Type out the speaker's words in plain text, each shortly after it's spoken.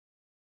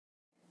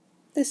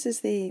This is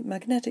the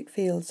Magnetic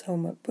Fields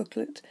Homework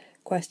Booklet,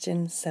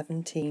 question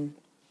 17.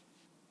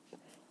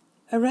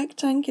 A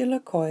rectangular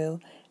coil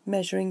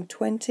measuring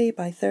 20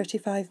 by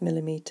 35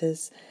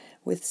 millimeters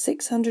with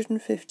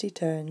 650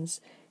 turns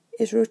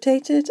is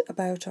rotated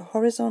about a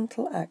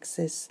horizontal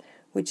axis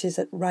which is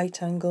at right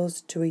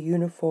angles to a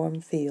uniform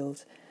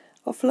field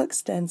of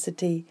flux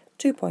density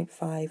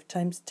 2.5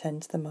 times 10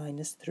 to the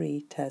minus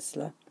 3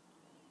 Tesla.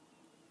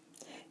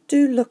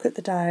 Do look at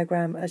the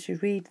diagram as you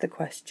read the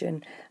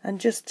question and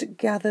just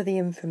gather the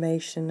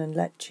information and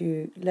let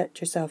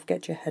yourself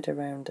get your head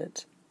around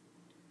it.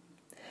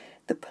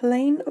 The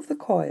plane of the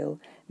coil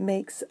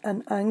makes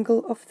an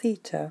angle of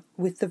theta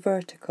with the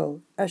vertical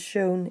as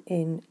shown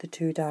in the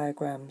two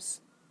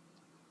diagrams.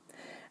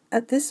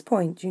 At this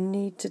point you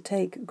need to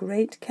take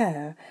great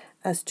care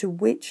as to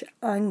which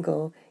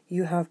angle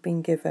you have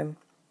been given.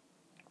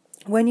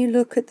 When you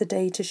look at the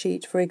data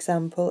sheet, for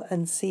example,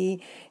 and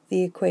see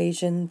the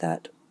equation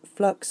that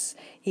flux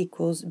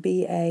equals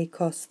BA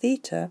cos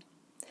theta,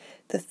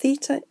 the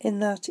theta in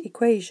that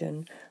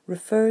equation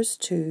refers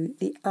to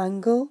the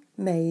angle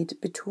made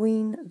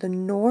between the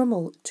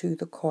normal to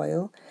the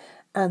coil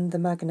and the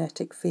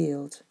magnetic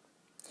field.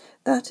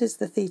 That is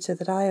the theta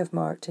that I have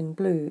marked in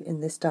blue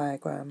in this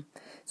diagram.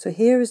 So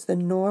here is the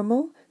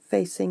normal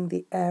facing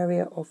the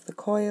area of the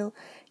coil,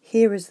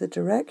 here is the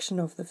direction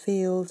of the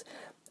field,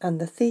 and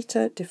the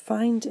theta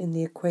defined in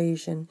the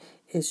equation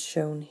is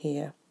shown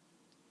here.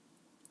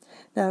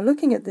 Now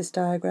looking at this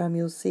diagram,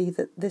 you'll see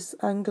that this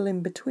angle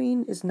in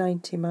between is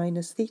 90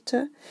 minus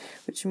theta,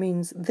 which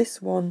means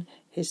this one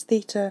is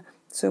theta,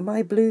 so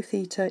my blue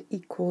theta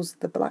equals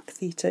the black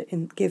theta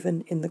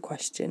given in the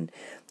question.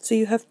 So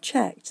you have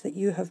checked that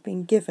you have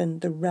been given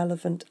the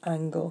relevant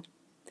angle.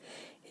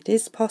 It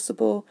is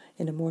possible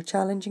in a more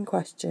challenging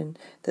question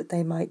that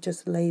they might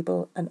just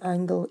label an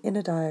angle in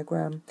a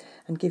diagram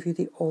and give you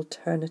the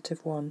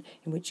alternative one,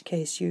 in which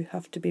case you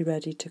have to be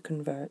ready to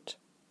convert.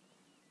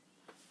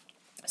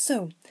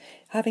 So,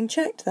 having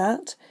checked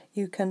that,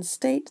 you can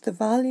state the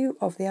value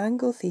of the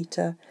angle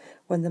theta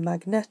when the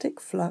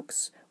magnetic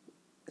flux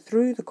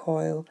through the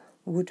coil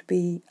would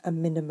be a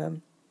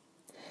minimum.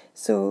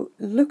 So,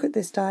 look at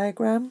this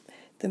diagram.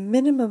 The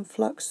minimum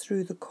flux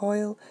through the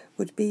coil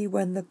would be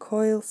when the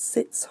coil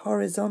sits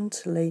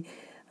horizontally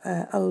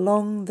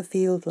along the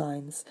field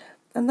lines,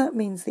 and that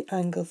means the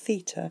angle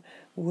theta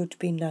would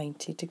be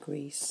 90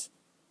 degrees.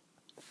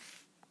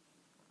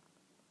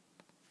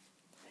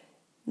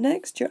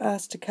 Next, you're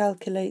asked to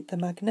calculate the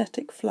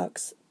magnetic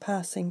flux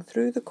passing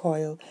through the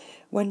coil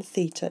when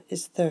theta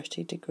is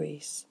 30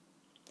 degrees.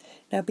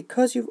 Now,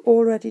 because you've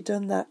already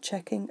done that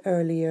checking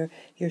earlier,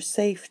 you're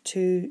safe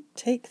to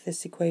take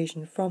this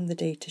equation from the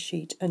data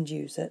sheet and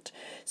use it.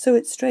 So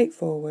it's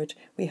straightforward.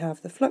 We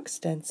have the flux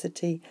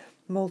density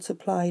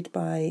multiplied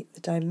by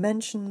the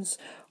dimensions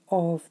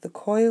of the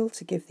coil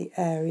to give the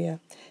area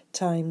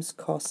times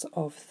cos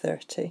of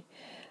 30.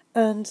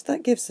 And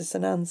that gives us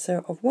an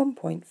answer of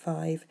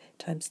 1.5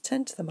 times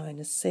 10 to the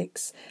minus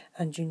 6,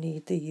 and you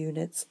need the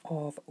units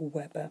of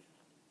Weber.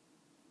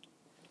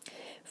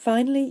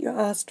 Finally, you're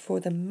asked for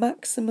the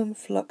maximum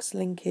flux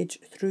linkage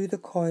through the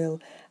coil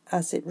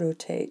as it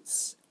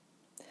rotates.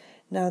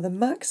 Now, the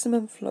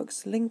maximum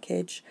flux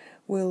linkage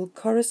will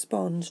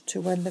correspond to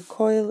when the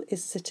coil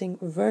is sitting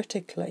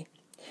vertically,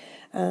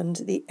 and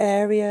the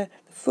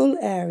full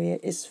area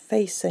is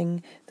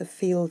facing the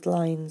field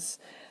lines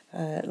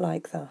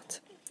like that.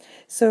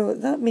 So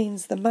that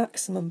means the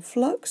maximum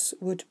flux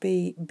would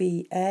be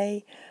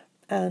BA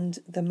and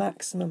the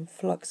maximum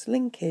flux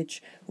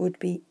linkage would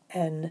be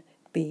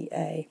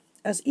NBA,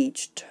 as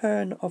each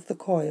turn of the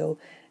coil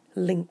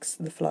links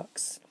the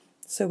flux.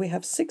 So we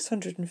have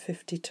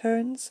 650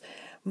 turns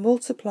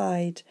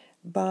multiplied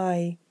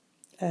by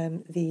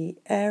the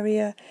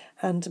area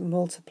and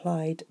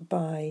multiplied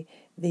by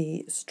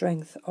the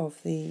strength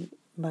of the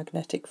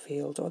magnetic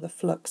field or the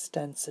flux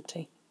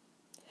density.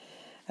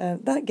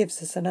 That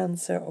gives us an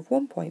answer of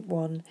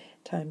 1.1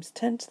 times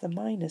 10 to the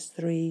minus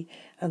 3,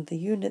 and the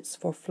units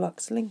for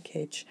flux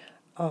linkage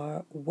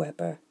are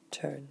Weber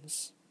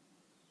turns.